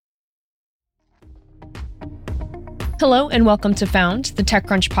Hello and welcome to Found, the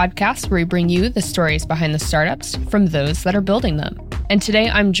TechCrunch podcast where we bring you the stories behind the startups from those that are building them. And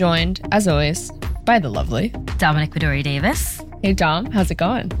today I'm joined, as always, by the lovely Dominic Midori-Davis. Hey Dom, how's it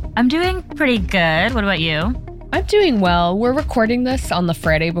going? I'm doing pretty good. What about you? I'm doing well. We're recording this on the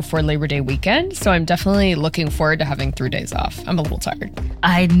Friday before Labor Day weekend, so I'm definitely looking forward to having 3 days off. I'm a little tired.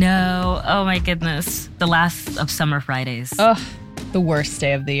 I know. Oh my goodness. The last of summer Fridays. Ugh, the worst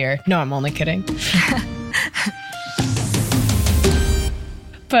day of the year. No, I'm only kidding.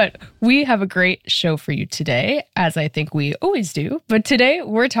 But we have a great show for you today, as I think we always do. But today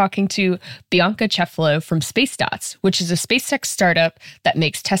we're talking to Bianca Cefalo from SpaceDots, which is a space tech startup that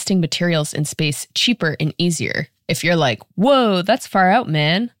makes testing materials in space cheaper and easier. If you're like, whoa, that's far out,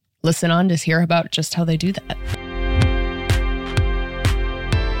 man, listen on to hear about just how they do that.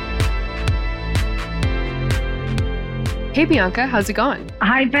 Hey, Bianca, how's it going?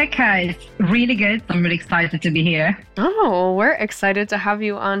 Hi, Becca. It's really good. I'm really excited to be here. Oh, we're excited to have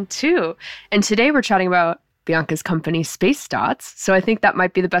you on too. And today we're chatting about Bianca's company, SpaceDots. So I think that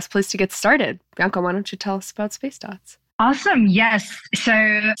might be the best place to get started. Bianca, why don't you tell us about SpaceDots? Awesome. Yes. So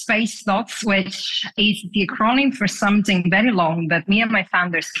SpaceDots, which is the acronym for something very long that me and my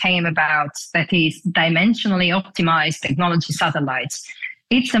founders came about, that is dimensionally optimized technology satellites.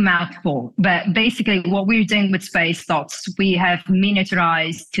 It's a mouthful, but basically what we're doing with SpaceDots, we have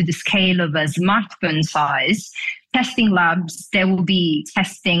miniaturized to the scale of a smartphone size testing labs that will be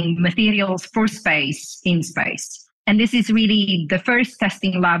testing materials for space in space. And this is really the first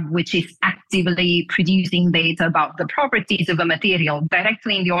testing lab which is actively producing data about the properties of a material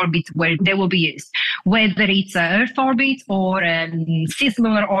directly in the orbit where they will be used, whether it's an Earth orbit or a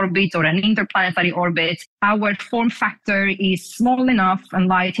cislunar orbit or an interplanetary orbit. Our form factor is small enough and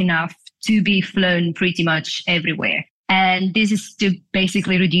light enough to be flown pretty much everywhere. And this is to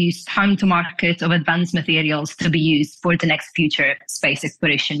basically reduce time to market of advanced materials to be used for the next future space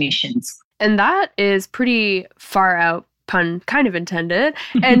exploration missions. And that is pretty far out, pun kind of intended.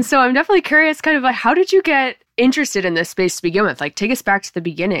 And so I'm definitely curious, kind of like, how did you get interested in this space to begin with? Like, take us back to the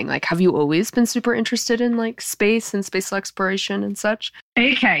beginning. Like, have you always been super interested in like space and spatial exploration and such?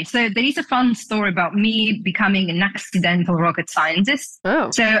 Okay, so there is a fun story about me becoming an accidental rocket scientist. Oh.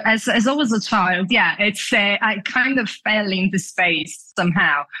 So as I was a child, I kind of fell into space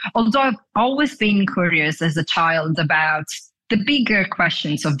somehow. Although I've always been curious as a child about the bigger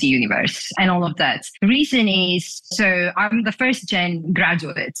questions of the universe and all of that. The reason is, so I'm the first gen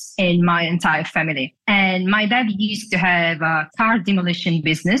graduate in my entire family. And my dad used to have a car demolition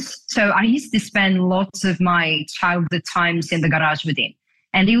business. So I used to spend lots of my childhood times in the garage with him.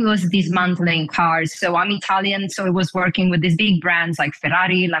 And he was dismantling cars. So I'm Italian, so I was working with these big brands like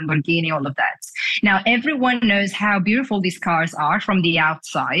Ferrari, Lamborghini, all of that. Now, everyone knows how beautiful these cars are from the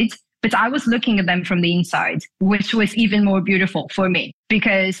outside. But I was looking at them from the inside, which was even more beautiful for me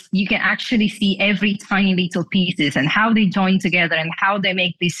because you can actually see every tiny little pieces and how they join together and how they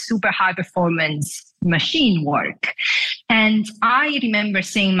make this super high performance machine work. And I remember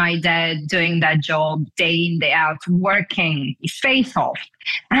seeing my dad doing that job day in, day out, working his face off.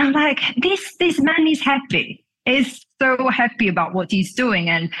 And I'm like, this man is happy. Is so happy about what he's doing.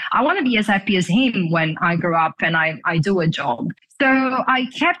 And I want to be as happy as him when I grow up and I do a job. So I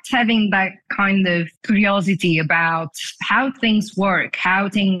kept having that kind of curiosity about how things work, how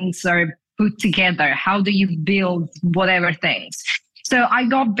things are put together, how do you build whatever things. So I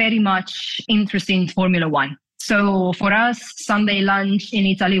got very much interested in Formula One. So for us, Sunday lunch in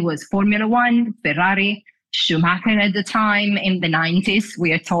Italy was Formula One, Ferrari, Schumacher at the time in the 90s,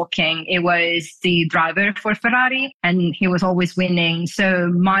 we are talking, it was the driver for Ferrari and he was always winning.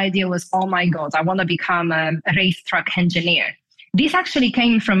 So my idea was, oh my God, I want to become a race truck engineer. This actually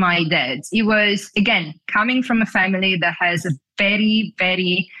came from my dad. It was, again, coming from a family that has a very,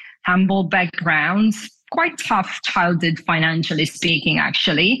 very humble background, quite tough childhood, financially speaking,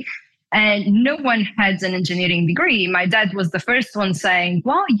 actually. And no one had an engineering degree. My dad was the first one saying,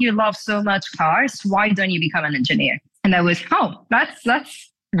 well, you love so much cars. Why don't you become an engineer? And I was, oh,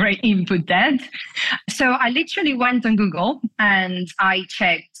 that's great input, Dad. So I literally went on Google and I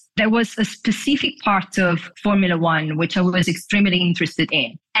checked. There was a specific part of Formula One, which I was extremely interested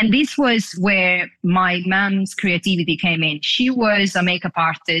in. And this was where my mom's creativity came in. She was a makeup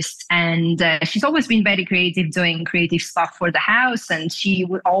artist and she's always been very creative, doing creative stuff for the house. And she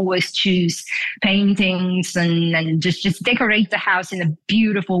would always choose paintings and just decorate the house in a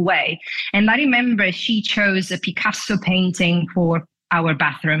beautiful way. And I remember she chose a Picasso painting for our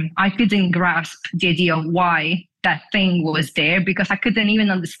bathroom. I couldn't grasp the idea of why that thing was there because I couldn't even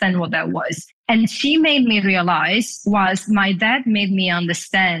understand what that was. And she made me realize was my dad made me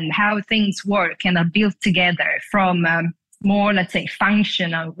understand how things work and are built together from more, let's say,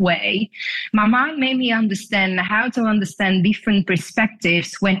 functional way. My mom made me understand how to understand different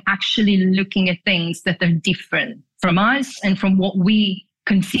perspectives when actually looking at things that are different from us and from what we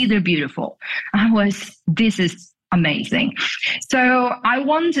consider beautiful. This is amazing. So I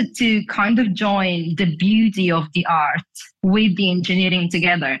wanted to kind of join the beauty of the art with the engineering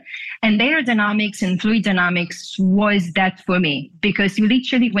together. And aerodynamics and fluid dynamics was that for me, because you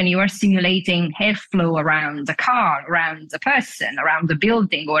literally, when you are simulating airflow around a car, around a person, around a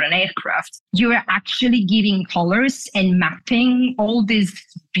building or an aircraft, you are actually giving colors and mapping all these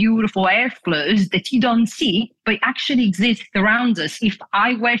beautiful airflows that you don't see, but actually exist around us. If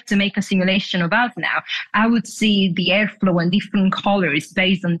I were to make a simulation of us now, I would see the airflow and different colors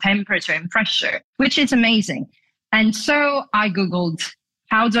based on temperature and pressure, which is amazing. And so I Googled,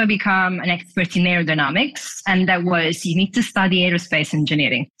 how do I become an expert in aerodynamics? And that was, you need to study aerospace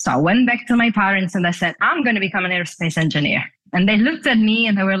engineering. So I went back to my parents and I said, I'm going to become an aerospace engineer. And they looked at me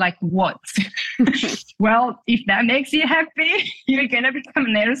and they were like, what? Well, if that makes you happy, you're going to become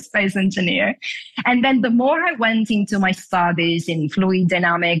an aerospace engineer. And then the more I went into my studies in fluid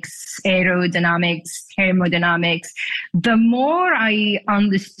dynamics, aerodynamics, thermodynamics, the more I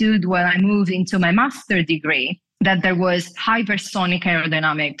understood when I moved into my master's degree that there was hypersonic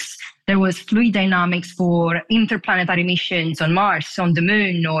aerodynamics. There was fluid dynamics for interplanetary missions on Mars, on the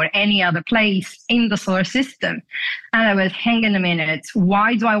moon, or any other place in the solar system. And I was, hang on a minute,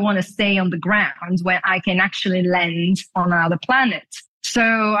 why do I want to stay on the ground when I can actually land on another planet? So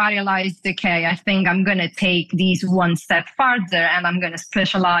I realized, okay, I think I'm going to take these one step further and I'm going to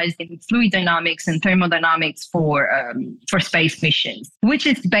specialize in fluid dynamics and thermodynamics for space missions, which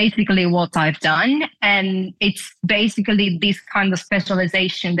is basically what I've done. And it's basically this kind of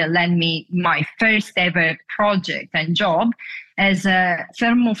specialization that led me my first ever project and job as a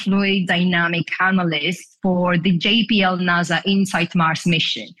thermofluid dynamic analyst for the JPL NASA InSight Mars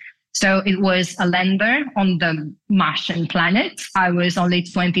mission. So it was a lander on the Martian planet. I was only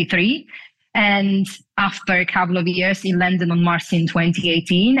 23. And after a couple of years, it landed on Mars in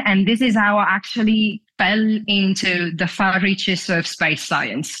 2018. And this is how I actually fell into the far reaches of space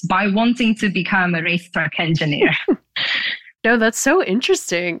science by wanting to become a racetrack engineer. No, that's so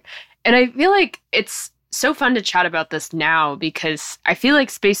interesting. And I feel like it's so fun to chat about this now because I feel like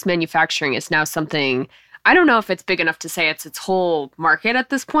space manufacturing is now something, I don't know if it's big enough to say it's its whole market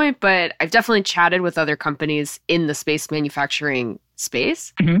at this point, but I've definitely chatted with other companies in the space manufacturing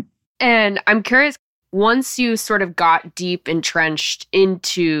space. Mm-hmm. And I'm curious, once you sort of got deep entrenched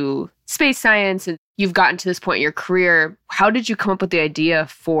into space science and you've gotten to this point in your career, how did you come up with the idea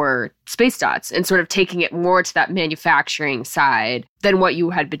for Space Dots and sort of taking it more to that manufacturing side than what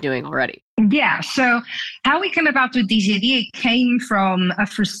you had been doing already? Yeah, so how we came about with this idea came from a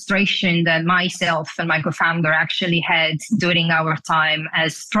frustration that myself and my co-founder actually had during our time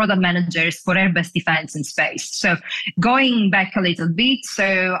as product managers for Airbus Defense and Space. So going back a little bit,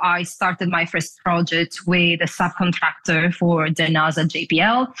 so I started my first project with a subcontractor for the NASA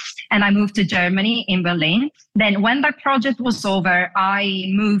JPL, and I moved to Germany in Berlin. Then when that project was over, I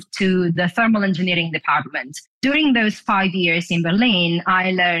moved to the thermal engineering department. During those 5 years in Berlin,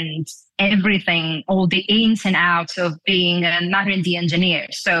 I learned everything, all the ins and outs of being an R&D engineer.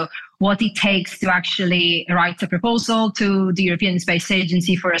 So what it takes to actually write a proposal to the European Space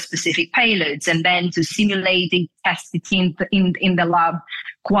Agency for a specific payload, and then to simulate it, test it in the lab,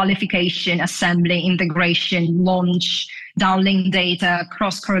 qualification, assembly, integration, launch, downlink data,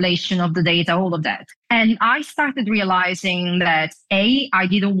 cross-correlation of the data, all of that. And I started realizing that A, I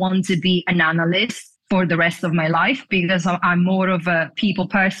didn't want to be an analyst for the rest of my life because I'm more of a people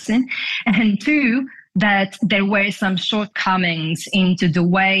person. And two, that there were some shortcomings into the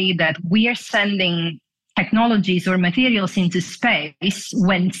way that we are sending technologies or materials into space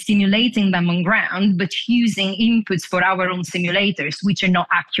when simulating them on ground, but using inputs for our own simulators, which are not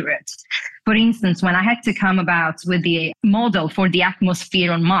accurate. For instance, when I had to come about with the model for the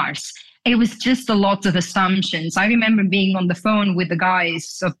atmosphere on Mars, it was just a lot of assumptions. I remember being on the phone with the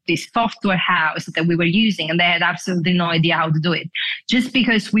guys of this software house that we were using, and they had absolutely no idea how to do it, just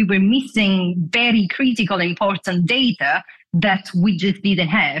because we were missing very critical, important data that we just didn't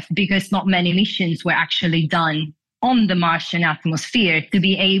have, because not many missions were actually done on the Martian atmosphere to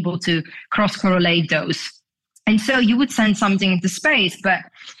be able to cross-correlate those. And so you would send something into space, but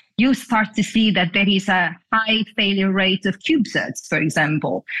you start to see that there is a high failure rate of CubeSats, for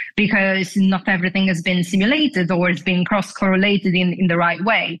example, because not everything has been simulated or has been cross-correlated in the right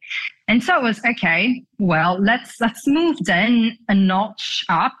way. And so I was, okay, well, let's move then a notch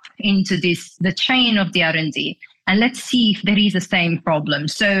up into the chain of the R&D. And let's see if there is the same problem.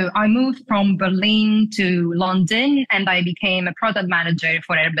 So I moved from Berlin to London and I became a product manager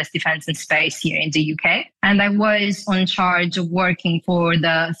for Airbus Defence and Space here in the UK. And I was on charge of working for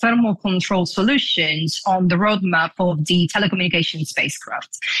the thermal control solutions on the roadmap of the telecommunication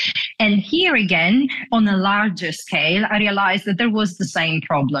spacecraft. And here again, on a larger scale, I realized that there was the same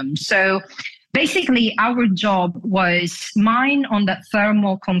problem. So basically, our job was mine on the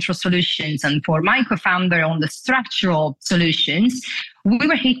thermal control solutions and for my co-founder on the structural solutions. We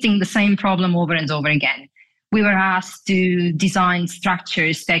were hitting the same problem over and over again. We were asked to design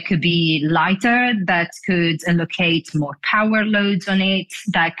structures that could be lighter, that could allocate more power loads on it,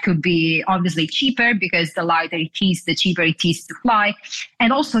 that could be obviously cheaper because the lighter it is, the cheaper it is to fly,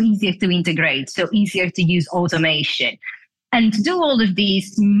 and also easier to integrate, so easier to use automation. And to do all of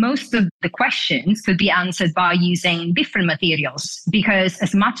these, most of the questions could be answered by using different materials, because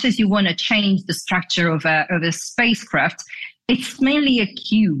as much as you want to change the structure of a spacecraft, it's mainly a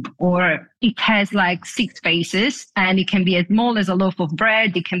cube, or it has like 6 faces, and it can be as small as a loaf of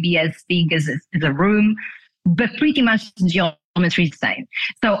bread, it can be as big as a room, but pretty much the geometry is the same.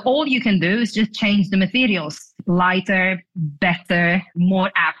 So all you can do is just change the materials, lighter, better,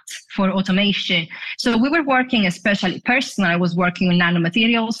 more apt for automation. So we were working, especially personally, I was working on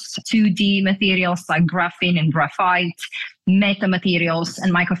nanomaterials, 2D materials like graphene and graphite, metamaterials,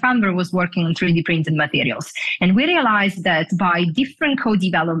 and my co-founder was working on 3D printed materials. And we realized that by different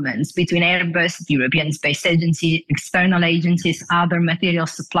co-developments between Airbus, the European Space Agency, external agencies, other material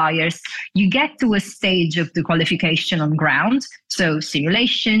suppliers, you get to a stage of the qualification on ground. So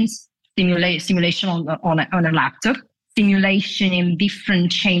simulation on a laptop, simulation in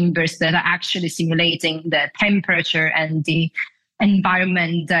different chambers that are actually simulating the temperature and the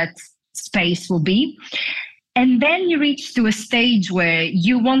environment that space will be. And then you reach to a stage where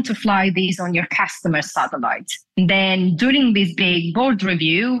you want to fly these on your customer satellite. Then during this big board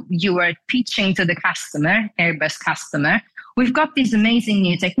review, you are pitching to the customer, Airbus customer, we've got this amazing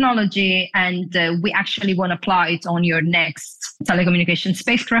new technology and we actually want to apply it on your next telecommunication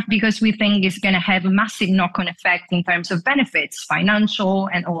spacecraft because we think it's going to have a massive knock-on effect in terms of benefits, financial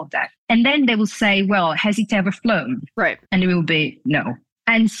and all of that. And then they will say, well, has it ever flown? Right. And it will be no.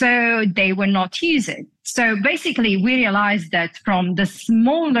 And so they will not use it. So basically, we realized that from the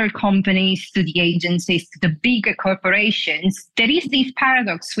smaller companies to the agencies to the bigger corporations, there is this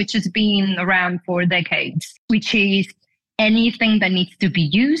paradox which has been around for decades, which is anything that needs to be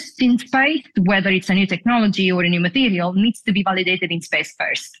used in space, whether it's a new technology or a new material, needs to be validated in space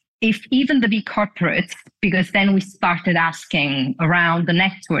first. If even the big corporates, because then we started asking around the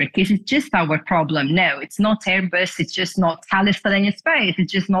network, is it just our problem? No, it's not Airbus, it's just not Thales Alenia Space,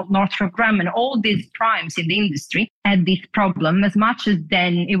 it's just not Northrop Grumman. All these primes in the industry had this problem as much as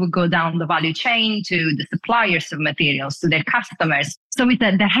then it would go down the value chain to the suppliers of materials, to their customers. So we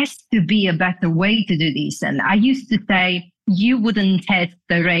said there has to be a better way to do this. And I used to say, you wouldn't test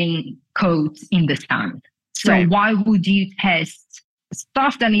the raincoat in the sun. So right. Why would you test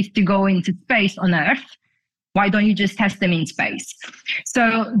stuff that needs to go into space on Earth? Why don't you just test them in space?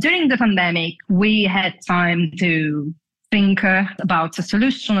 So during the pandemic, we had time to think about a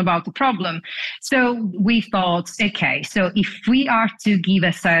solution, about the problem. So we thought, okay, so if we are to give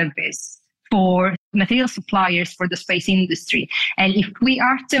a service for material suppliers for the space industry, and if we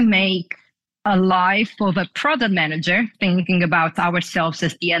are to make a life of a product manager, thinking about ourselves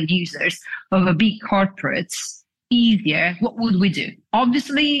as the end users of a big corporates, easier, what would we do?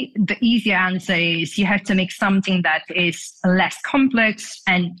 Obviously, the easier answer is you have to make something that is less complex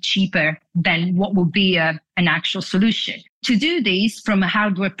and cheaper than what would be an actual solution. To do this from a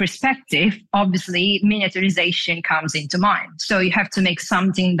hardware perspective, obviously, miniaturization comes into mind. So you have to make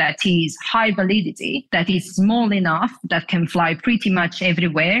something that is high validity, that is small enough, that can fly pretty much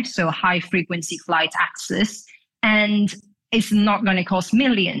everywhere, so high frequency flight access, and it's not going to cost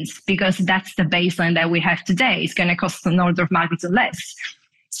millions because that's the baseline that we have today. It's going to cost an order of magnitude less.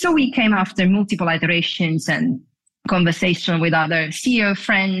 So we came after multiple iterations and conversation with other CEO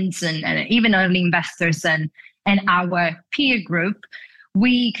friends and even early investors and our peer group.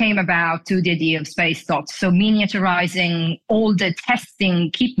 We came about to the idea of space dots. So miniaturizing all the testing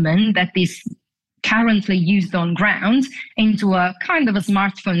equipment that is currently used on ground into a kind of a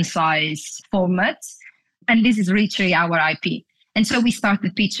smartphone size format. And this is literally our IP. And so we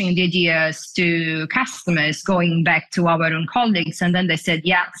started pitching the ideas to customers, going back to our own colleagues. And then they said,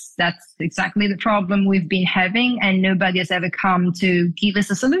 yes, that's exactly the problem we've been having. And nobody has ever come to give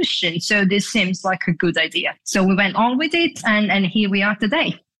us a solution. So this seems like a good idea. So we went on with it. And here we are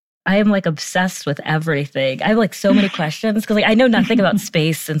today. I am like obsessed with everything. I have like so many questions because like I know nothing about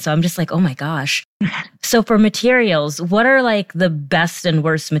space. And so I'm just like, oh my gosh. So for materials, what are like the best and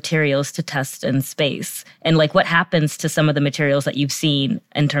worst materials to test in space? And like what happens to some of the materials that you've seen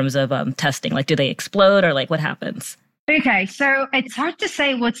in terms of testing? Like do they explode or like what happens? Okay, so it's hard to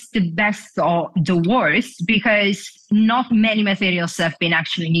say what's the best or the worst because not many materials have been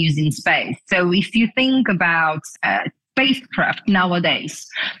actually used in space. So if you think about spacecraft nowadays,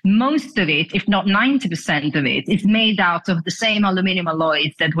 most of it, if not 90% of it, is made out of the same aluminum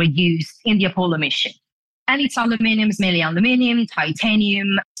alloys that were used in the Apollo mission. And it's aluminium, it's mainly aluminium,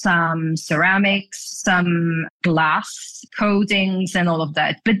 titanium, some ceramics, some glass coatings, and all of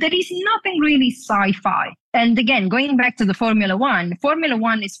that. But there is nothing really sci-fi. And again, going back to the Formula One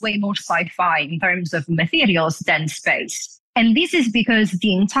is way more sci-fi in terms of materials than space. And this is because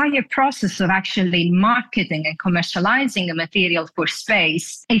the entire process of actually marketing and commercializing a material for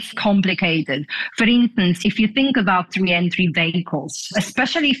space is complicated. For instance, if you think about re-entry vehicles,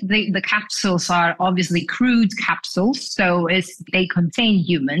 especially if the capsules are obviously crewed capsules, so as they contain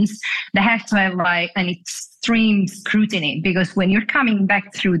humans, they have to have like an extreme scrutiny because when you're coming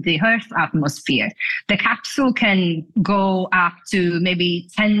back through the Earth atmosphere, the capsule can go up to maybe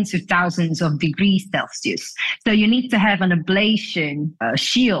tens of thousands of degrees Celsius. So you need to have an ablation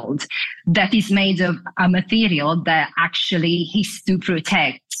shield that is made of a material that actually is to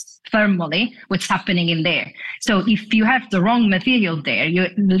protect thermally what's happening in there. So if you have the wrong material there, you're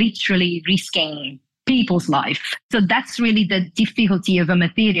literally risking people's life. So that's really the difficulty of a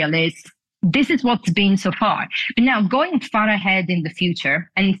material is this is what's been so far. But now going far ahead in the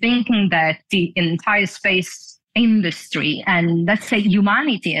future and thinking that the entire space industry and let's say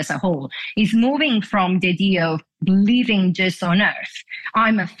humanity as a whole is moving from the idea of living just on Earth.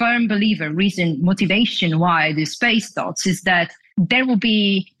 I'm a firm believer, motivation why I do space thoughts is that there will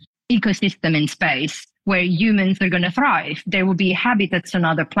be ecosystem in space where humans are going to thrive. There will be habitats on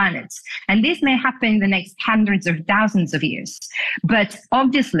other planets. And this may happen in the next hundreds of thousands of years. But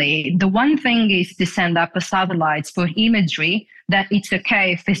obviously, the one thing is to send up a satellites for imagery that it's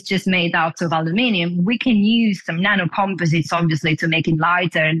okay if it's just made out of aluminium. We can use some nanocomposites, obviously, to make it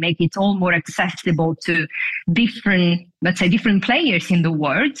lighter and make it all more accessible to different, let's say, different players in the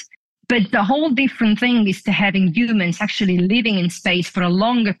world. But the whole different thing is to having humans actually living in space for a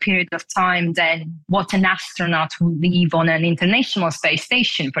longer period of time than what an astronaut would live on an international space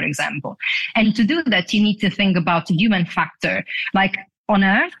station, for example. And to do that, you need to think about the human factor. Like on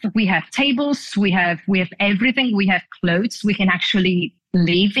Earth, we have tables, we have everything, we have clothes we can actually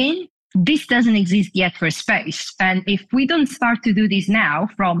live in. This doesn't exist yet for space. And if we don't start to do this now,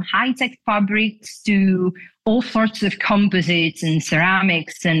 from high-tech fabrics to all sorts of composites and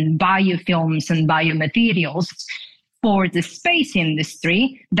ceramics and biofilms and biomaterials for the space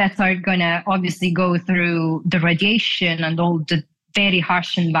industry that are going to obviously go through the radiation and all the very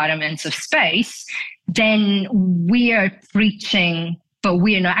harsh environments of space, then we are preaching, but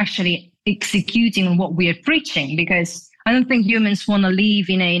we are not actually executing what we are preaching because I don't think humans want to live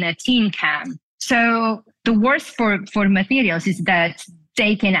in a tin can. So the worst for materials is that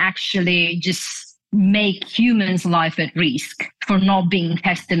they can actually just make humans' life at risk for not being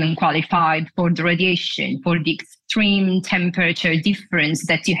tested and qualified for the radiation, for the extreme temperature difference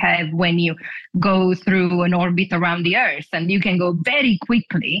that you have when you go through an orbit around the Earth. And you can go very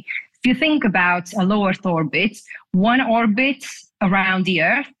quickly. If you think about a low Earth orbit, one orbit around the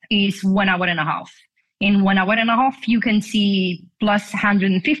Earth is 1 hour and a half. In 1 hour and a half, you can see plus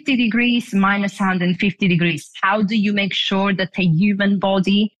 150 degrees, minus 150 degrees. How do you make sure that a human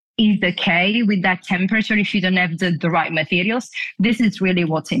body is okay with that temperature if you don't have the right materials? This is really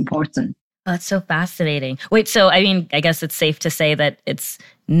what's important. Oh, that's so fascinating. Wait, so I mean, I guess it's safe to say that it's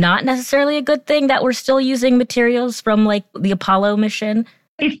not necessarily a good thing that we're still using materials from like the Apollo mission?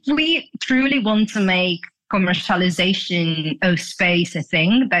 If we truly want to make commercialization of space a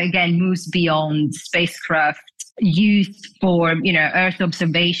thing that again moves beyond spacecraft used for Earth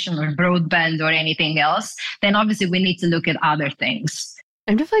observation or broadband or anything else, then obviously we need to look at other things.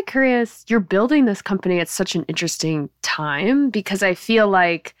 I'm definitely curious, you're building this company at such an interesting time because I feel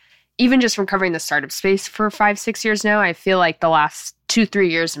like even just from covering the startup space for 5-6 years now, I feel like the last 2-3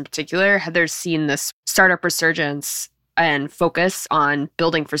 years in particular, there's seen this startup resurgence and focus on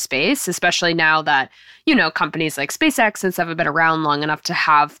building for space, especially now that, companies like SpaceX and stuff have been around long enough to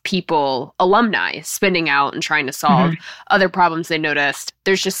have people, alumni, spinning out and trying to solve other problems they noticed.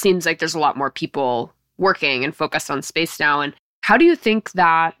 There's just seems like there's a lot more people working and focused on space now. And how do you think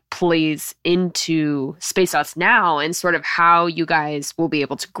that plays into SpaceX now and sort of how you guys will be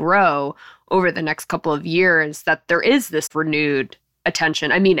able to grow over the next couple of years, that there is this renewed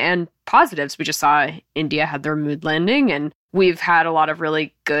attention. I mean, and positives. We just saw India had their moon landing, and we've had a lot of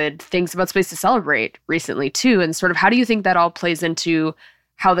really good things about space to celebrate recently too. And sort of how do you think that all plays into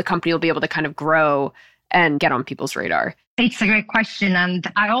how the company will be able to kind of grow and get on people's radar? It's a great question.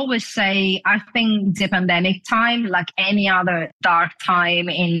 And I always say, I think the pandemic time, like any other dark time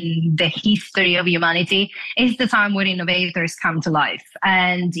in the history of humanity, is the time where innovators come to life.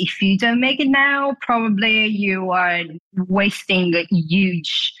 And if you don't make it now, probably you are wasting a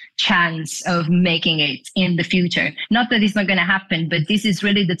huge chance of making it in the future. Not that it's not going to happen, but this is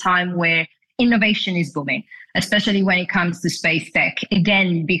really the time where innovation is booming, especially when it comes to space tech.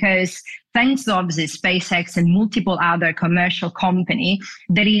 Again, because thanks to obviously SpaceX and multiple other commercial companies,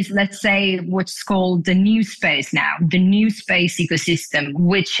 there is, let's say, what's called the new space now, the new space ecosystem,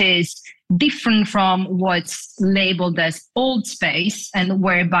 which is different from what's labeled as old space, and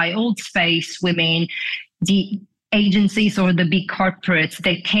whereby old space, we mean the agencies or the big corporates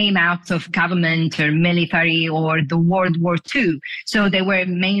that came out of government or military or the World War II. So they were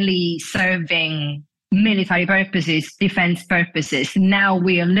mainly serving military purposes, defense purposes. Now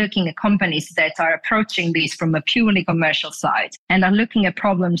we are looking at companies that are approaching this from a purely commercial side and are looking at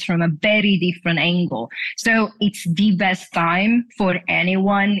problems from a very different angle. So it's the best time for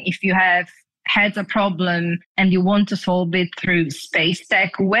anyone. If you have had a problem and you want to solve it through space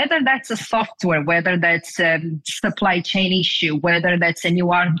tech, whether that's a software, whether that's a supply chain issue, whether that's a new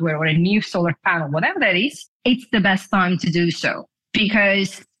hardware or a new solar panel, whatever that is, it's the best time to do so,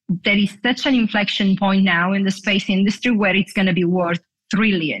 because there is such an inflection point now in the space industry where it's going to be worth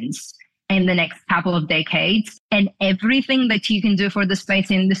trillions in the next couple of decades. And everything that you can do for the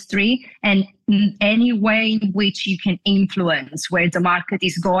space industry and any way in which you can influence where the market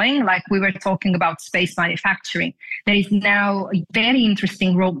is going, like we were talking about space manufacturing, there is now a very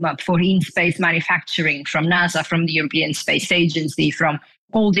interesting roadmap for in-space manufacturing from NASA, from the European Space Agency, from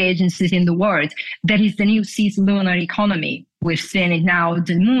all the agencies in the world. There is the new cislunar economy. We've seen it now,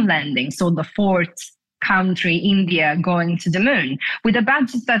 the moon landing. So the fourth country, India, going to the moon with a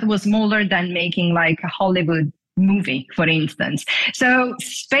budget that was smaller than making like a Hollywood movie, for instance. So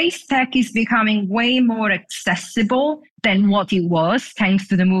space tech is becoming way more accessible than what it was, thanks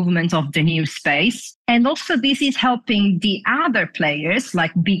to the movement of the new space. And also this is helping the other players,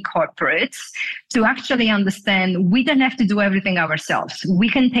 like big corporates, to actually understand we don't have to do everything ourselves. We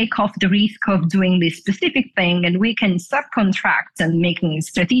can take off the risk of doing this specific thing, and we can subcontract and making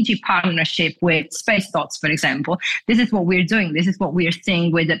strategic partnership with SpaceDots, for example. This is what we're doing. This is what we're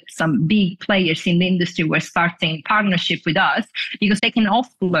seeing with some big players in the industry who are starting partnership with us, because they can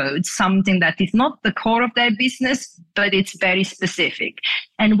offload something that is not the core of their business, but it's very specific.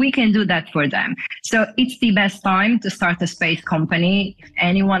 And we can do that for them. So it's the best time to start a space company. If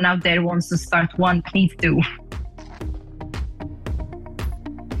anyone out there wants to start one, please do.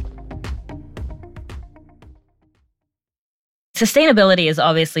 Sustainability is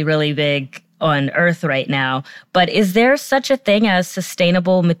obviously really big on Earth right now, but is there such a thing as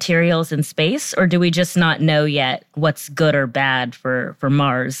sustainable materials in space, or do we just not know yet what's good or bad for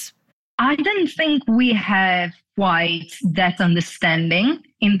Mars? I don't think we have quite that understanding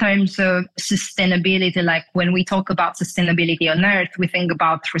in terms of sustainability. Like when we talk about sustainability on Earth, we think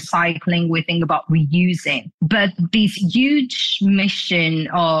about recycling, we think about reusing. But this huge mission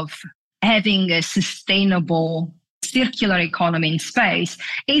of having a sustainable circular economy in space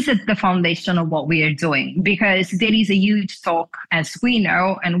is at the foundation of what we are doing, because there is a huge talk, as we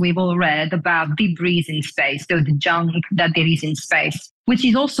know, and we've all read about debris in space, so the junk that there is in space, which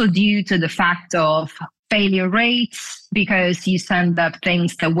is also due to the fact of failure rates, because you send up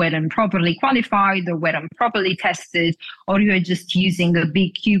things that weren't properly qualified or weren't properly tested, or you're just using a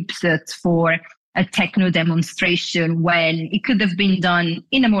big CubeSat for a techno demonstration when it could have been done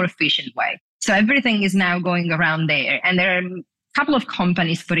in a more efficient way. So everything is now going around there. And there are a couple of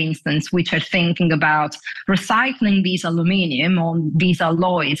companies, for instance, which are thinking about recycling these aluminum or these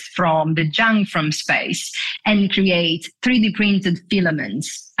alloys from the junk from space and create 3D printed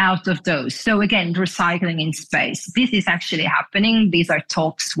filaments out of those. So again, recycling in space. This is actually happening. These are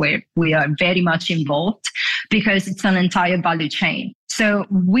talks where we are very much involved because it's an entire value chain. So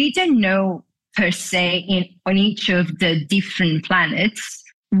we don't know per se on each of the different planets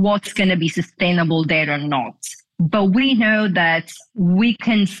what's going to be sustainable there or not. But we know that we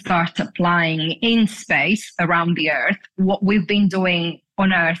can start applying in space around the Earth what we've been doing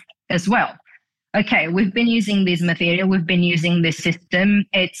on Earth as well. Okay, we've been using this material, we've been using this system,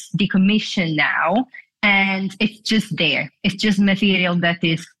 it's decommissioned now. and it's just there. It's just material that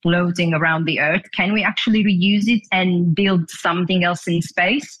is floating around the Earth. Can we actually reuse it and build something else in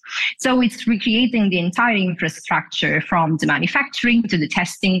space? So it's recreating the entire infrastructure from the manufacturing to the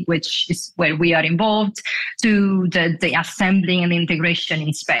testing, which is where we are involved, to the assembling and integration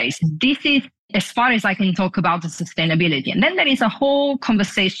in space. This is as far as I can talk about the sustainability. And then there is a whole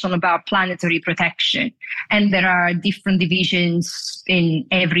conversation about planetary protection. And there are different divisions in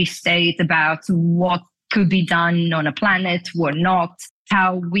every state about what could be done on a planet or not,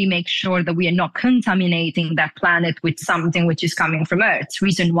 how we make sure that we are not contaminating that planet with something which is coming from Earth.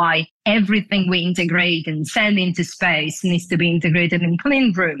 Reason why everything we integrate and send into space needs to be integrated in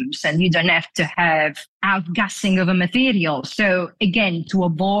clean rooms, and you don't have to have outgassing of a material. So again, to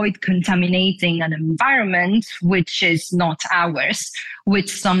avoid contaminating an environment which is not ours with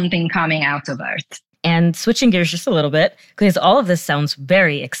something coming out of Earth. And switching gears just a little bit, because all of this sounds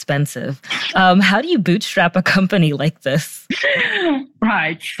very expensive. How do you bootstrap a company like this?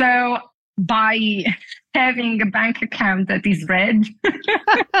 Right. So by having a bank account that is red,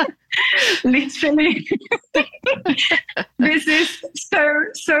 literally, this is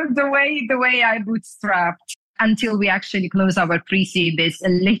so the way I bootstrapped until we actually close our pre-seed is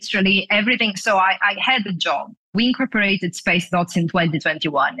literally everything. So I had a job. We incorporated Space Dots in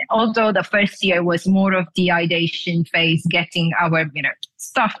 2021. Although the first year was more of the ideation phase, getting our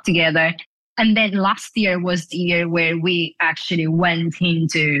stuff together. And then last year was the year where we actually went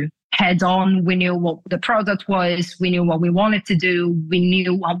into head on. We knew what the product was. We knew what we wanted to do. We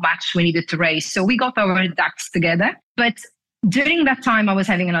knew how much we needed to raise. So we got our ducks together. But during that time, I was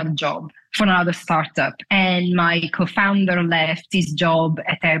having another job for another startup, and my co-founder left his job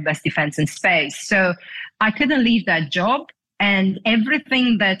at Airbus Defence and Space. So I couldn't leave that job, and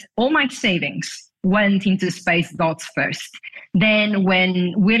all my savings went into Space Dots first. Then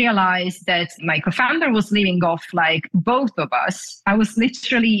when we realized that my co-founder was living off like both of us, I was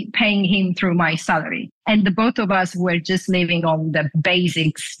literally paying him through my salary. And the both of us were just living on the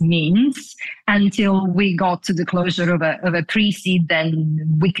basics means until we got to the closure of a pre-seed,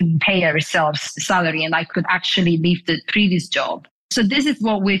 then we can pay ourselves salary and I could actually leave the previous job. So this is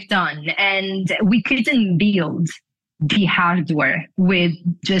what we've done. And we couldn't build the hardware with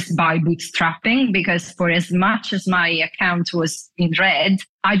just by bootstrapping, because for as much as my account was in red,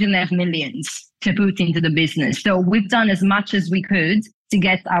 I didn't have millions to put into the business. So we've done as much as we could to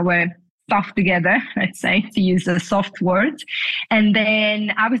get our stuff together, let's say, to use a soft word. And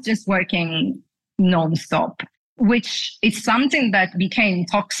then I was just working nonstop, which is something that became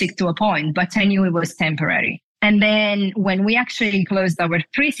toxic to a point, but I knew it was temporary. And then when we actually closed our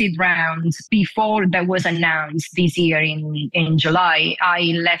pre-seed round, before that was announced this year in July,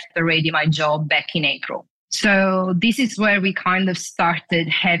 I left already my job back in April. So this is where we kind of started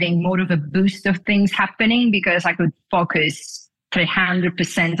having more of a boost of things happening, because I could focus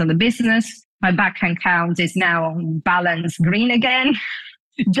 300% on the business. My bank account is now balanced green again,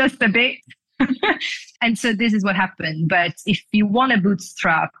 just a bit. And so this is what happened. But if you want to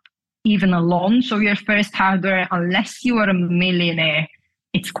bootstrap, even a launch of your first hardware, unless you are a millionaire,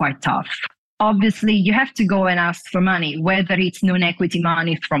 it's quite tough. Obviously, you have to go and ask for money, whether it's non-equity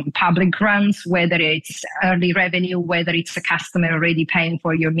money from public grants, whether it's early revenue, whether it's a customer already paying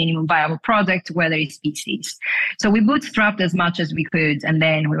for your minimum viable product, whether it's VCs. So we bootstrapped as much as we could. And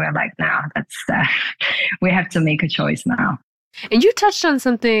then we were like, nah, we have to make a choice now. And you touched on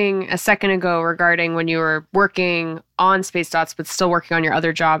something a second ago regarding when you were working on Space Dots, but still working on your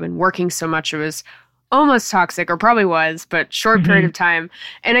other job and working so much it was almost toxic, or probably was, but short period of time.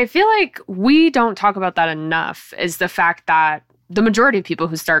 And I feel like we don't talk about that enough, is the fact that the majority of people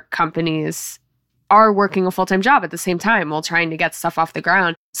who start companies are working a full-time job at the same time while trying to get stuff off the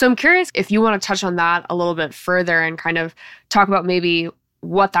ground. So I'm curious if you want to touch on that a little bit further and kind of talk about maybe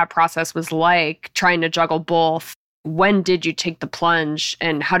what that process was like, trying to juggle both. When did you take the plunge,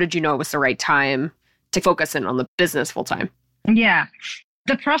 and how did you know it was the right time to focus in on the business full time? Yeah,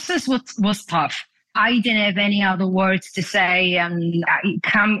 the process was tough. I didn't have any other words to say, and it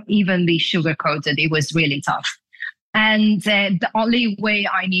can't even be sugarcoated. It was really tough. And the only way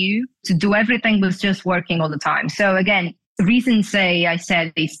I knew to do everything was just working all the time. So again, the reason I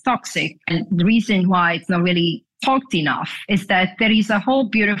said it's toxic, and the reason why it's not really talked enough is that there is a whole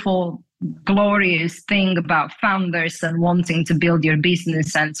beautiful, glorious thing about founders and wanting to build your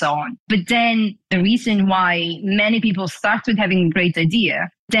business and so on. But then the reason why many people start with having a great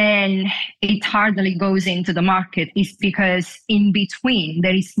idea, then it hardly goes into the market, is because in between,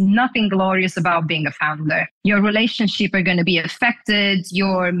 there is nothing glorious about being a founder. Your relationship are going to be affected,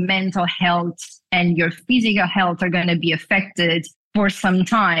 your mental health and your physical health are going to be affected. for some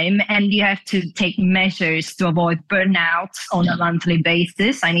time, and you have to take measures to avoid burnout on a monthly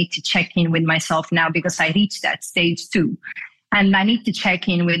basis. I need to check in with myself now because I reached that stage too. And I need to check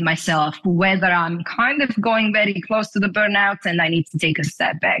in with myself whether I'm kind of going very close to the burnout and I need to take a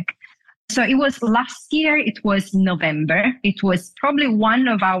step back. So it was last year, it was November. It was probably one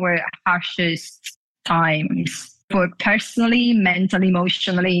of our harshest times for personally, mentally,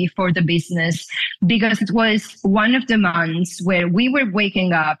 emotionally, for the business, because it was one of the months where we were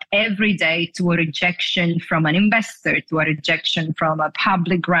waking up every day to a rejection from an investor, to a rejection from a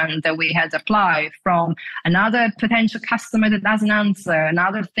public grant that we had applied, from another potential customer that doesn't answer,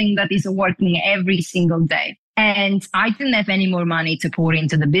 another thing that isn't working every single day. And I didn't have any more money to pour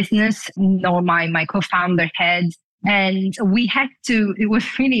into the business, nor my co-founder had. And we had to, it was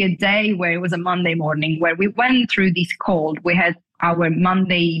really a day where it was a Monday morning where we went through this call. We had our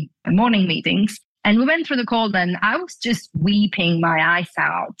Monday morning meetings and we went through the call and I was just weeping my eyes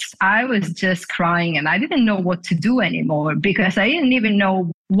out. I was just crying and I didn't know what to do anymore because I didn't even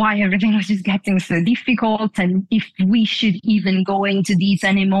know why everything was just getting so difficult and if we should even go into these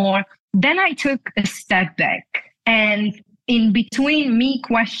anymore. Then I took a step back, and in between me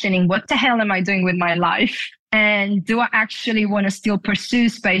questioning what the hell am I doing with my life, and do I actually want to still pursue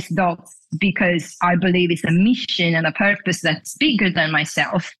Space Dots because I believe it's a mission and a purpose that's bigger than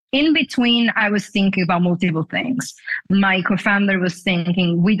myself. In between, I was thinking about multiple things. My co-founder was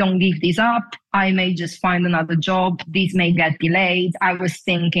thinking, we don't give this up. I may just find another job. This may get delayed. I was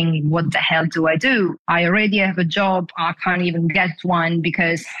thinking, what the hell do I do? I already have a job. I can't even get one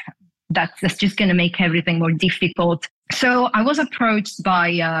because that's just going to make everything more difficult. So I was approached by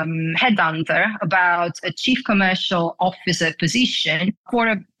a headhunter about a chief commercial officer position for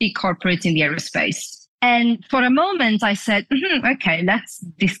a big corporate in the aerospace. And for a moment, I said, okay, let's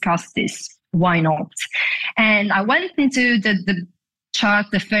discuss this. Why not? And I went into the chat,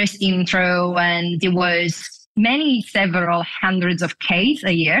 the first intro, and it was several hundreds of Ks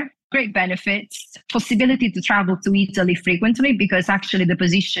a year. Great benefits, possibility to travel to Italy frequently because actually the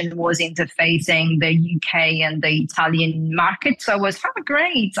position was interfacing the UK and the Italian market. So I was,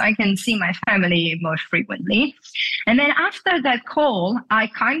 great, I can see my family more frequently. And then after that call, I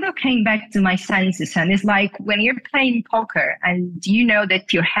kind of came back to my senses. And it's like when you're playing poker and you know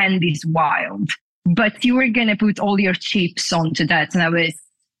that your hand is wild, but you were going to put all your chips onto that. And I was,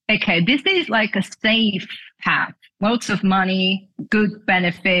 okay, this is like a safe path. Lots of money, good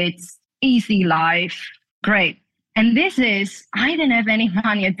benefits, easy life, great. And this is, I didn't have any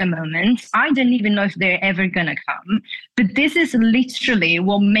money at the moment. I didn't even know if they're ever going to come. But this is literally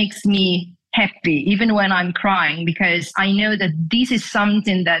what makes me happy, even when I'm crying, because I know that this is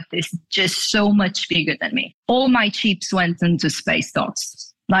something that is just so much bigger than me. All my chips went into Space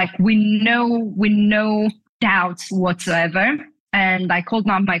Dots. Like we no doubts whatsoever. And I called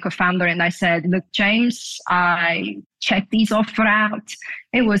up my co-founder and I said, look, James, I checked this offer out.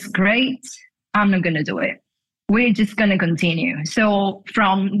 It was great. I'm not going to do it. We're just going to continue. So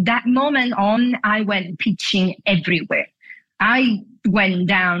from that moment on, I went pitching everywhere. I went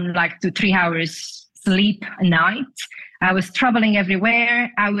down like to 3 hours sleep a night. I was traveling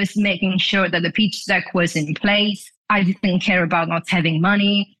everywhere. I was making sure that the pitch deck was in place. I didn't care about not having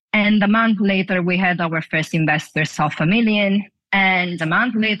money. And a month later, we had our first investors, $500,000. And a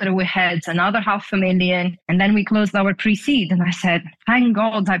month later, we had another $500,000. And then we closed our pre-seed. And I said, thank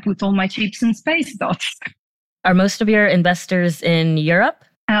God I put all my chips in Space Dots. Are most of your investors in Europe?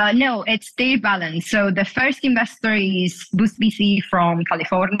 No, it's their balance. So the first investor is Boost VC from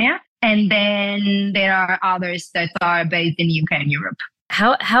California. And then there are others that are based in UK and Europe.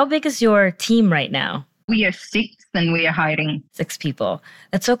 How big is your team right now? We are 6 and we are hiring 6 people.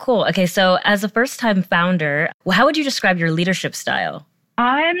 That's so cool. Okay, so as a first-time founder, how would you describe your leadership style?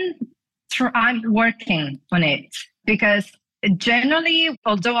 I'm working on it because generally,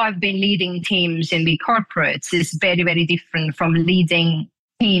 although I've been leading teams in big corporates, it's very, very different from leading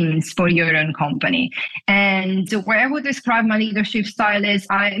teams for your own company. And where I would describe my leadership style is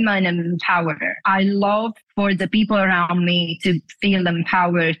I'm an empowerer. I love for the people around me to feel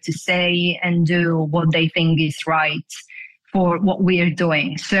empowered to say and do what they think is right for what we are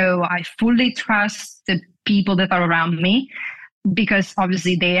doing. So I fully trust the people that are around me because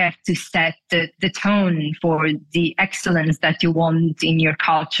obviously they have to set the tone for the excellence that you want in your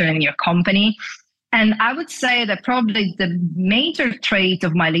culture and your company. And I would say that probably the major trait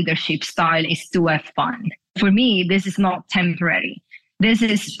of my leadership style is to have fun. For me, this is not temporary. This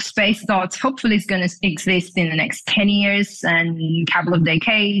is Space Dots. Hopefully it's going to exist in the next 10 years and a couple of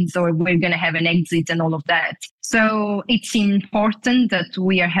decades, or we're going to have an exit and all of that. So it's important that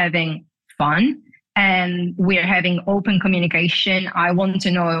we are having fun. and we're having open communication. I want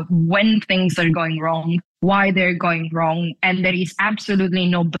to know when things are going wrong, why they're going wrong. And there is absolutely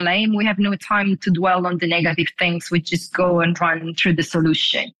no blame. We have no time to dwell on the negative things. We just go and run through the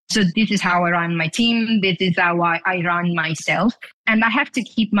solution. So this is how I run my team. This is how I run myself. And I have to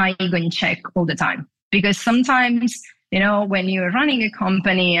keep my ego in check all the time, because sometimes, when you're running a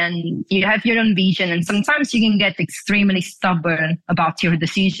company and you have your own vision, and sometimes you can get extremely stubborn about your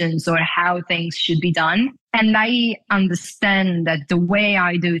decisions or how things should be done. And I understand that the way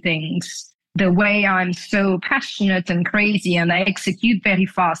I do things, the way I'm so passionate and crazy and I execute very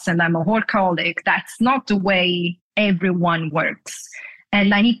fast and I'm a workaholic, that's not the way everyone works.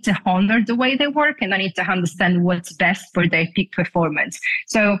 And I need to honor the way they work, and I need to understand what's best for their peak performance.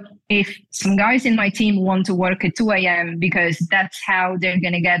 So if some guys in my team want to work at 2 a.m. because that's how they're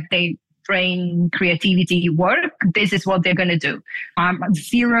going to get their brain creativity work, this is what they're going to do. I'm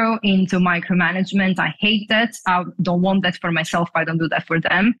zero into micromanagement. I hate that. I don't want that for myself. I don't do that for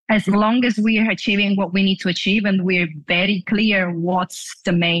them. As long as we are achieving what we need to achieve and we're very clear what's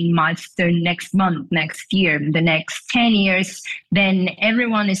the main milestone next month, next year, the next 10 years, then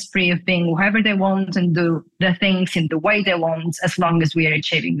everyone is free of being whoever they want and do the things in the way they want, as long as we are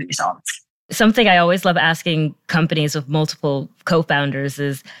achieving the results. Something I always love asking companies with multiple co-founders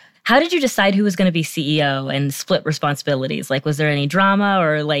is, how did you decide who was going to be CEO and split responsibilities? Like, was there any drama,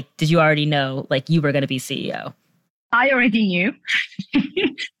 or did you already know you were going to be CEO? I already knew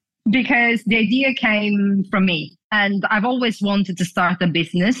because the idea came from me, and I've always wanted to start a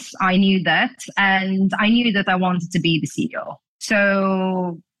business. I knew that, and I knew that I wanted to be the CEO.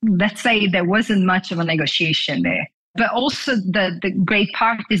 So let's say there wasn't much of a negotiation there. But also the great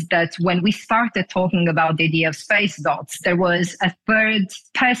part is that when we started talking about the idea of Space Dots, there was a third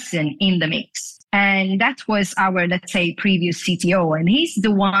person in the mix. And that was our, let's say, previous CTO. And he's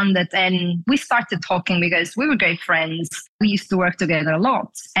the one that then we started talking because we were great friends. We used to work together a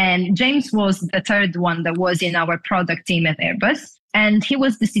lot. And James was the third one that was in our product team at Airbus. And he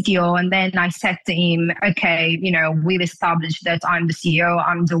was the CTO. And then I said to him, okay, we've established that I'm the CEO.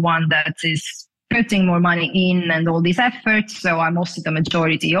 I'm the one that is putting more money in and all these efforts. So I'm also the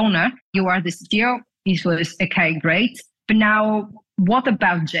majority owner. You are the CTO. It was, okay, great. But now what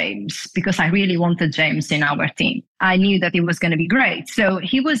about James? Because I really wanted James in our team. I knew that it was going to be great. So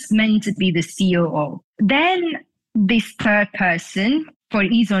he was meant to be the COO. Then this third person, for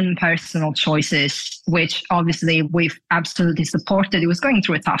his own personal choices, which obviously we've absolutely supported. He was going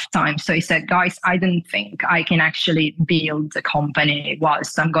through a tough time. So he said, guys, I don't think I can actually build a company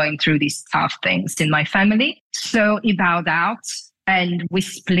whilst I'm going through these tough things in my family. So he bowed out and we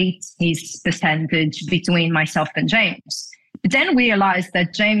split his percentage between myself and James. But then we realized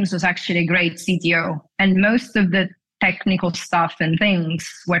that James was actually a great CTO and most of the technical stuff and things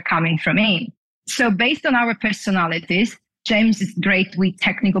were coming from him. So based on our personalities, James is great with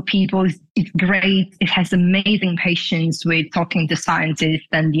technical people. It's great. It has amazing patience with talking to scientists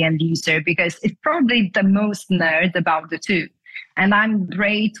and the end user because it's probably the most nerd about the two. And I'm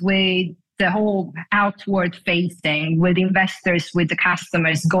great with the whole outward facing with investors, with the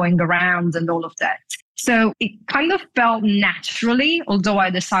customers going around and all of that. So it kind of felt naturally, although I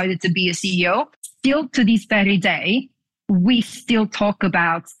decided to be a CEO, still to this very day, we still talk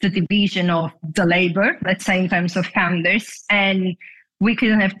about the division of the labor, let's say in terms of founders, and we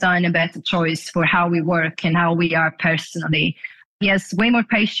couldn't have done a better choice for how we work and how we are personally. He has way more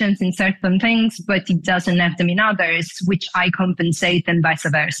patience in certain things, but he doesn't have them in others, which I compensate and vice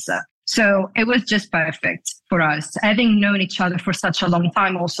versa. So it was just perfect for us. Having known each other for such a long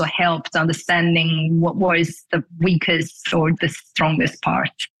time also helped understanding what was the weakest or the strongest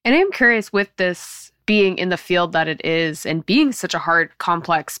part. And I'm curious, with this being in the field that it is and being such a hard,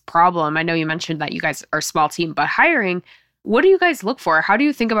 complex problem, I know you mentioned that you guys are a small team, but hiring, what do you guys look for? How do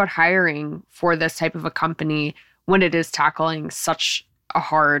you think about hiring for this type of a company when it is tackling such a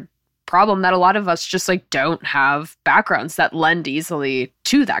hard problem that a lot of us just don't have backgrounds that lend easily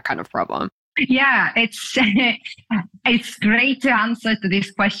to that kind of problem? Yeah, it's great to answer to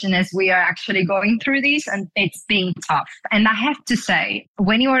this question as we are actually going through this, and it's being tough. And I have to say,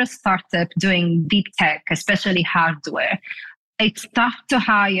 when you are a startup doing deep tech, especially hardware, it's tough to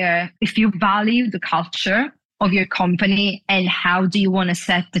hire if you value the culture of your company and how do you want to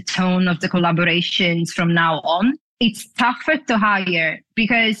set the tone of the collaborations from now on. it's tougher to hire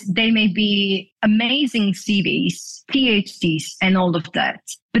because they may be amazing CVs, PhDs, and all of that.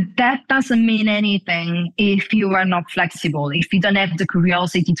 But that doesn't mean anything if you are not flexible, if you don't have the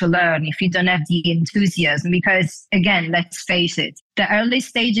curiosity to learn, if you don't have the enthusiasm. Because again, let's face it, the early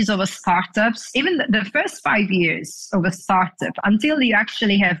stages of a startups, even the first 5 years of a startup, until you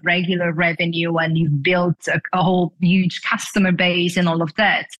actually have regular revenue and you've built a whole huge customer base and all of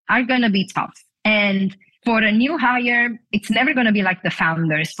that, are going to be tough. And for a new hire, it's never going to be like the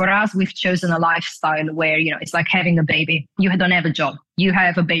founders. For us, we've chosen a lifestyle where, it's like having a baby. You don't have a job. You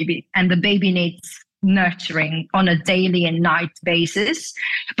have a baby, and the baby needs nurturing on a daily and night basis.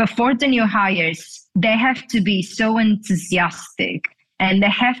 But for the new hires, they have to be so enthusiastic, and they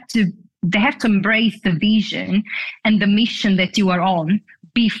have to embrace the vision and the mission that you are on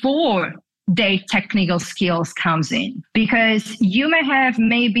before their technical skills comes in. Because you may have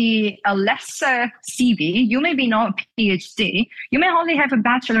maybe a lesser CV, you may be not a PhD, you may only have a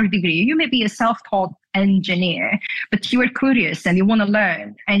bachelor degree, you may be a self-taught engineer, but you are curious and you want to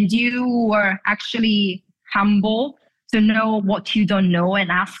learn, and you are actually humble to know what you don't know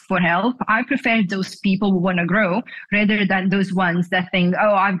and ask for help. I prefer those people who want to grow rather than those ones that think,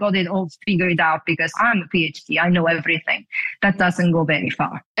 oh, I've got it all figured out because I'm a PhD, I know everything. That doesn't go very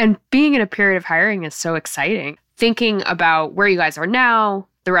far. And being in a period of hiring is so exciting. Thinking about where you guys are now,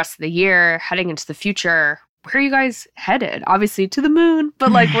 the rest of the year, heading into the future, where are you guys headed? Obviously to the moon,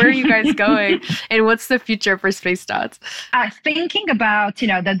 but like, where are you guys going? And what's the future for Space Dots? Thinking about,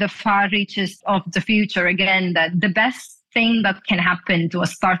 the far reaches of the future, again, that the best thing that can happen to a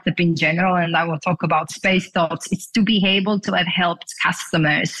startup in general, and I will talk about Space Dots, is to be able to have helped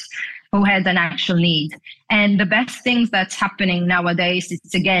customers who had an actual need. And the best things that's happening nowadays,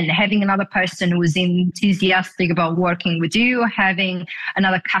 it's again, having another person who's enthusiastic about working with you, having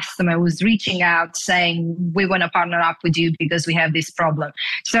another customer who's reaching out saying, we want to partner up with you because we have this problem.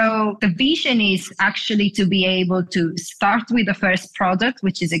 So the vision is actually to be able to start with the first product,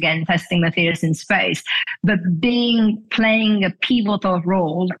 which is again, testing materials in space, but playing a pivotal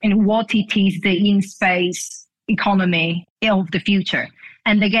role in what it is the in-space economy of the future.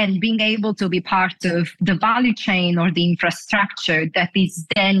 And again, being able to be part of the value chain or the infrastructure that is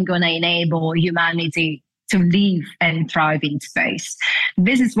then going to enable humanity to live and thrive in space.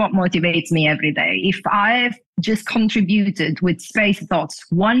 This is what motivates me every day. If I've just contributed with Space Dots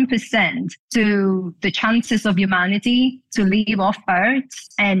 1% to the chances of humanity to live off Earth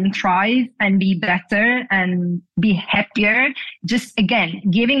and thrive and be better and be happier, just again,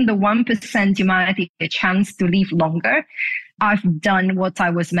 giving the 1% humanity a chance to live longer, I've done what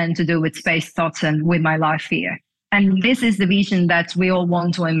I was meant to do with Space Dots and with my life here. And this is the vision that we all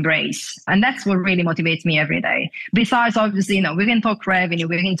want to embrace. And that's what really motivates me every day. Besides, obviously, we can talk revenue,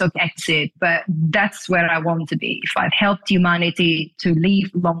 we can talk exit, but that's where I want to be. If I've helped humanity to live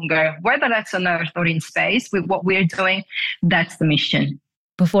longer, whether that's on Earth or in space with what we're doing, that's the mission.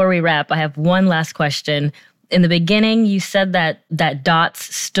 Before we wrap, I have one last question. In the beginning, you said that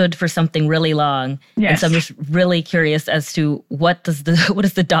dots stood for something really long. Yes. And so I'm just really curious as to what does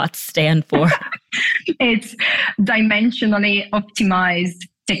the dots stand for? It's dimensionally optimized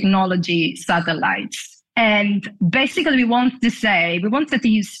technology satellites. And basically we wanted to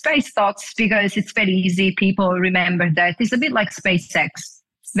use Space Dots because it's very easy. People remember that. It's a bit like SpaceX.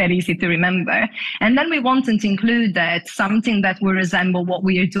 It's very easy to remember. And then we wanted to include that something that will resemble what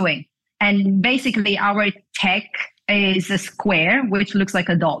we are doing. And basically our tech is a square, which looks like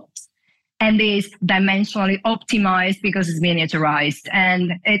a dot, and is dimensionally optimized because it's miniaturized,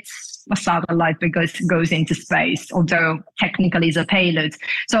 and it's a satellite because it goes into space, although technically it's a payload.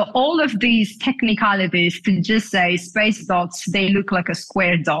 So all of these technicalities to just say Space Dots, they look like a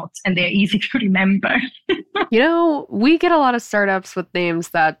square dot and they're easy to remember. We get a lot of startups with names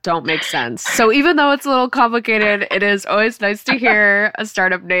that don't make sense. So even though it's a little complicated, it is always nice to hear a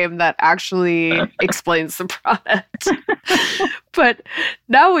startup name that actually explains the product. But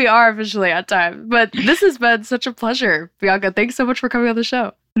now we are officially at time. But this has been such a pleasure. Bianca, thanks so much for coming on the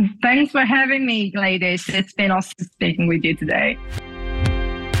show. Thanks for having me, ladies. It's been awesome speaking with you today.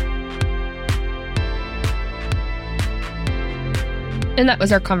 And that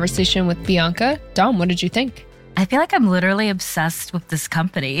was our conversation with Bianca. Dom, what did you think? I feel like I'm literally obsessed with this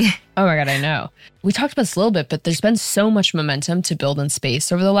company. Oh my God, I know. We talked about this a little bit, but there's been so much momentum to build in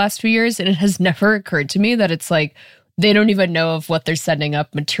space over the last few years, and it has never occurred to me that it's like they don't even know if what they're setting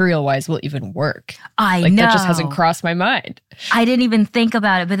up material-wise will even work. I know. That just hasn't crossed my mind. I didn't even think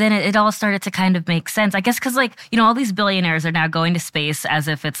about it, but then it all started to kind of make sense. I guess because all these billionaires are now going to space as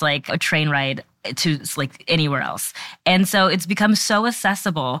if it's like a train ride to like anywhere else. And so it's become so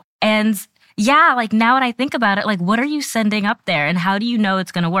accessible. And Yeah, like now when I think about it, like what are you sending up there and how do you know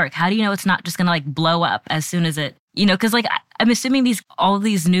it's going to work? How do you know it's not just going to like blow up as soon as it, because like I'm assuming all of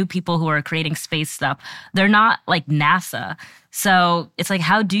these new people who are creating space stuff, they're not like NASA. So it's like,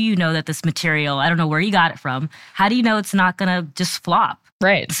 how do you know that this material, I don't know where you got it from, how do you know it's not going to just flop?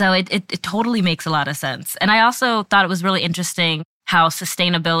 Right. So it totally makes a lot of sense. And I also thought it was really interesting how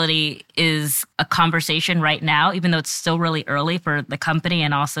sustainability is a conversation right now, even though it's still really early for the company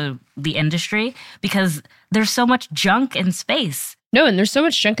and also the industry, because there's so much junk in space. No, and there's so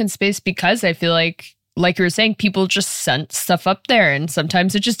much junk in space because I feel like you were saying, people just sent stuff up there and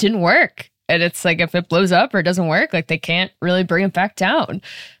sometimes it just didn't work. And it's like, if it blows up or it doesn't work, like they can't really bring it back down.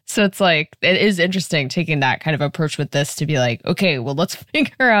 So it's like, it is interesting taking that kind of approach with this to be like, okay, well, let's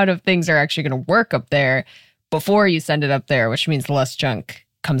figure out if things are actually going to work up there before you send it up there, which means less junk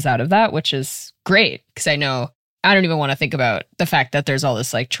comes out of that, which is great. Because I don't even want to think about the fact that there's all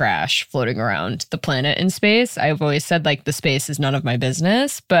this like trash floating around the planet in space. I've always said like the space is none of my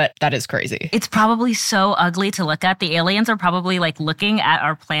business, but that is crazy. It's probably so ugly to look at. The aliens are probably like looking at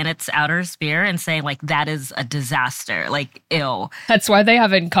our planet's outer sphere and saying like, that is a disaster. Like, ew. That's why they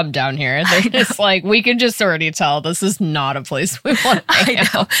haven't come down here. They're just like, we can just already tell this is not a place we want to hang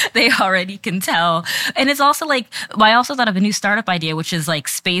out. I know. They already can tell. And it's also like, I also thought of a new startup idea, which is like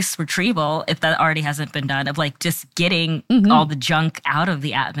space retrieval, if that already hasn't been done, of like just getting all the junk out of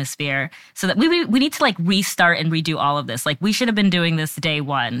the atmosphere, so that we need to like restart and redo all of this. Like we should have been doing this day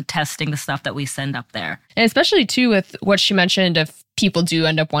one, testing the stuff that we send up there. And especially too with what she mentioned, if people do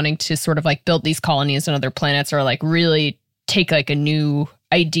end up wanting to sort of like build these colonies on other planets or like really take like a new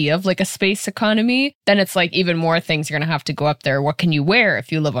idea of like a space economy, then it's like even more things are going to have to go up there. What can you wear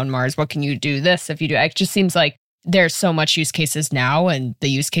if you live on Mars? What can you do this if you do? It just seems like there's so much use cases now, and the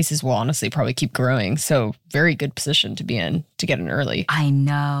use cases will honestly probably keep growing. So very good position to be in to get in early. I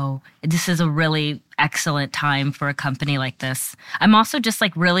know. This is a really excellent time for a company like this. I'm also just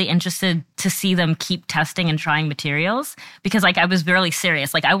like really interested to see them keep testing and trying materials, because like I was really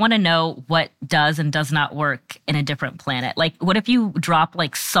serious. Like I want to know what does and does not work in a different planet. Like what if you drop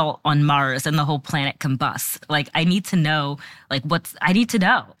like salt on Mars and the whole planet combusts? Like I need to know like I need to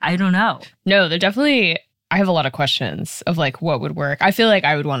know. I don't know. No, they're definitely... I have a lot of questions of like what would work. I feel like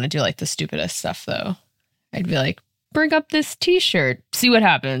I would want to do like the stupidest stuff though. I'd be like, bring up this t-shirt, see what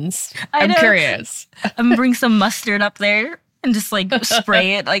happens. I'm curious. I'm gonna bring some mustard up there and just like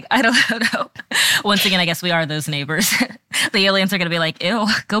spray it. Like, I don't know. Once again, I guess we are those neighbors. The aliens are going to be like, ew,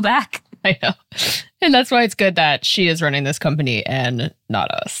 go back. I know. And that's why it's good that she is running this company and not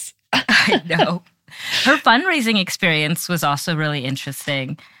us. I know. Her fundraising experience was also really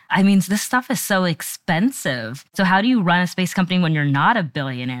interesting. I mean, this stuff is so expensive. So how do you run a space company when you're not a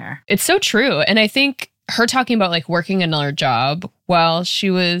billionaire? It's so true. And I think her talking about like working another job while she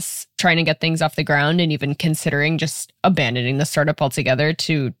was trying to get things off the ground and even considering just abandoning the startup altogether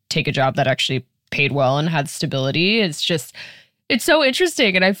to take a job that actually paid well and had stability is just... It's so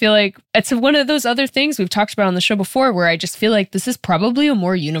interesting. And I feel like it's one of those other things we've talked about on the show before where I just feel like this is probably a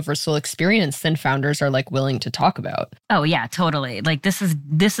more universal experience than founders are like willing to talk about. Oh, yeah, totally. Like this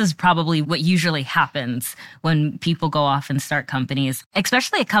is probably what usually happens when people go off and start companies,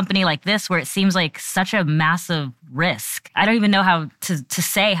 especially a company like this where it seems like such a massive risk. I don't even know how to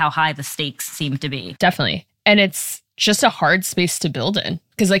say how high the stakes seem to be. Definitely. And it's just a hard space to build in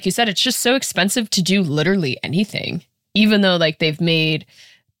because like you said, it's just so expensive to do literally anything. Even though like they've made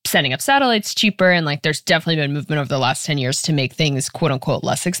sending up satellites cheaper and like there's definitely been movement over the last 10 years to make things quote unquote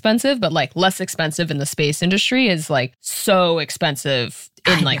less expensive, but like less expensive in the space industry is like so expensive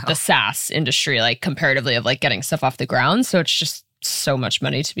in like the SaaS industry, like comparatively of like getting stuff off the ground. So it's just so much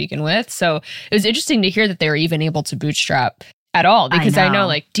money to begin with. So it was interesting to hear that they were even able to bootstrap at all, because I know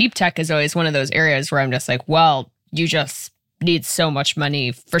like deep tech is always one of those areas where I'm just like, well, you just need so much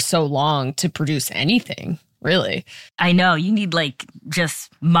money for so long to produce anything. Really? I know. You need like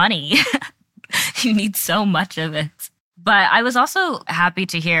just money. You need so much of it. But I was also happy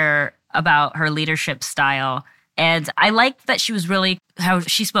to hear about her leadership style. And I liked that she was really, how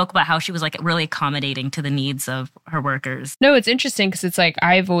she spoke about how she was like really accommodating to the needs of her workers. No, it's interesting because it's like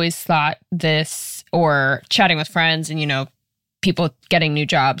I've always thought this, or chatting with friends and, you know, people getting new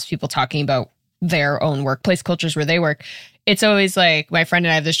jobs, people talking about their own workplace cultures where they work. It's always like my friend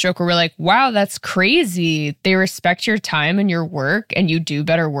and I have this joke where we're like, wow, that's crazy. They respect your time and your work and you do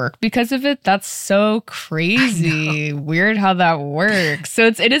better work because of it. That's so crazy. Weird how that works. So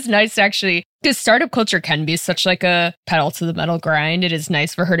it is nice to actually, because startup culture can be such like a pedal to the metal grind. It is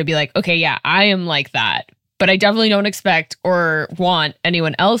nice for her to be like, okay, yeah, I am like that. But I definitely don't expect or want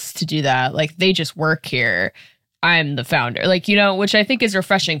anyone else to do that. Like they just work here. I'm the founder, like, you know, which I think is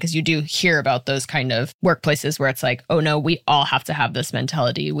refreshing because you do hear about those kind of workplaces where it's like, oh no, we all have to have this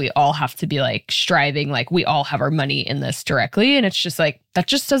mentality. We all have to be like striving, like we all have our money in this directly. And it's just like, that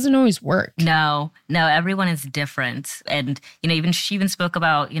just doesn't always work. No, everyone is different. And, you know, she even spoke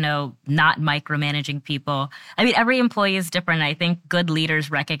about, you know, not micromanaging people. I mean, every employee is different. I think good leaders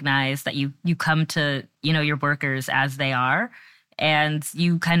recognize that you come to, you know, your workers as they are. And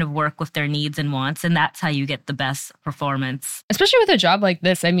you kind of work with their needs and wants. And that's how you get the best performance. Especially with a job like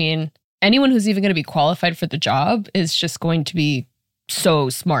this. I mean, anyone who's even going to be qualified for the job is just going to be so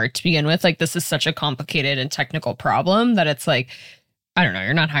smart to begin with. Like, this is such a complicated and technical problem that it's like, I don't know,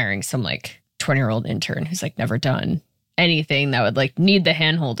 you're not hiring some like 20-year-old intern who's like never done anything that would like need the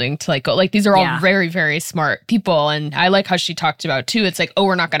hand holding to like go. Like, these are all very, very smart people. And I like how she talked about too. It's like, oh,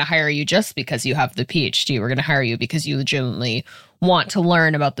 we're not going to hire you just because you have the PhD. We're going to hire you because you legitimately want to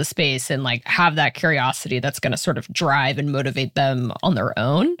learn about the space and like have that curiosity that's going to sort of drive and motivate them on their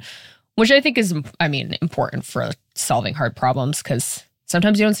own, which I think is, I mean, important for solving hard problems because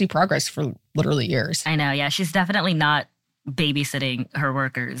sometimes you don't see progress for literally years. I know. Yeah. She's definitely not babysitting her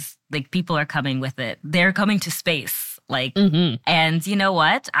workers. Like, people are coming with it. They're coming to space. Like, and you know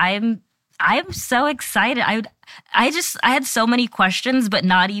what? I'm so excited. I had so many questions, but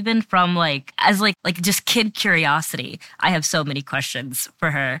not even from like just kid curiosity. I have so many questions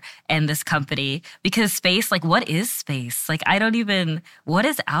for her and this company because space, like, what is space? Like, what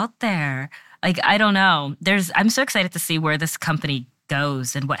is out there? Like, I don't know. I'm so excited to see where this company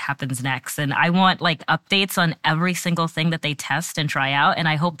goes and what happens next. And I want like updates on every single thing that they test and try out. And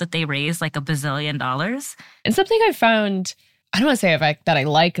I hope that they raise like $1 billion. And something I found, I don't want to say that I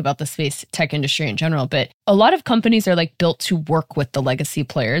like about the space tech industry in general, but a lot of companies are like built to work with the legacy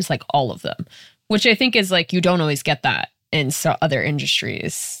players, like all of them, which I think is like, you don't always get that in other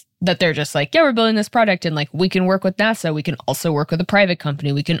industries, that they're just like, yeah, we're building this product and like, we can work with NASA. We can also work with a private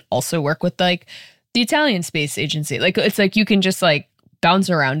company. We can also work with like the Italian space agency. Like, it's like, you can just like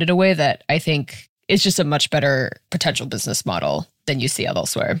bounce around in a way that I think is just a much better potential business model than you see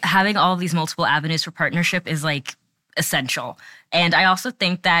elsewhere. Having all of these multiple avenues for partnership is like essential. And I also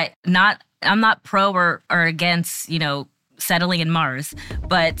think that I'm not pro or against, you know, settling in Mars,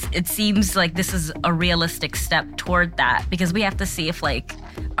 but it seems like this is a realistic step toward that because we have to see if like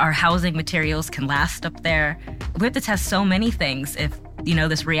our housing materials can last up there. We have to test so many things if, you know,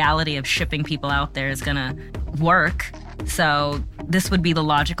 this reality of shipping people out there is gonna work. So this would be the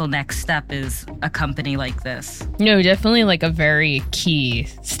logical next step, is a company like this. No, definitely like a very key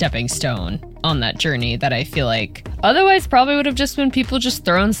stepping stone on that journey that I feel like otherwise probably would have just been people just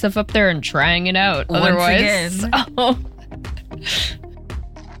throwing stuff up there and trying it out. Otherwise,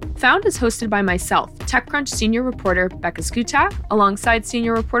 Found is hosted by myself, TechCrunch senior reporter Becca Skutak, alongside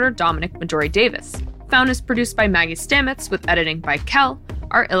senior reporter Dominic Midori Davis. Found is produced by Maggie Stamets with editing by Kel.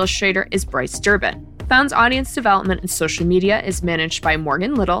 Our illustrator is Bryce Durbin. Found's audience development and social media is managed by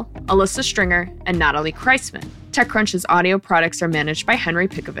Morgan Little, Alyssa Stringer, and Natalie Kreisman. TechCrunch's audio products are managed by Henry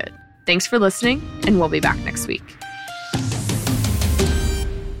Pickavet. Thanks for listening, and we'll be back next week.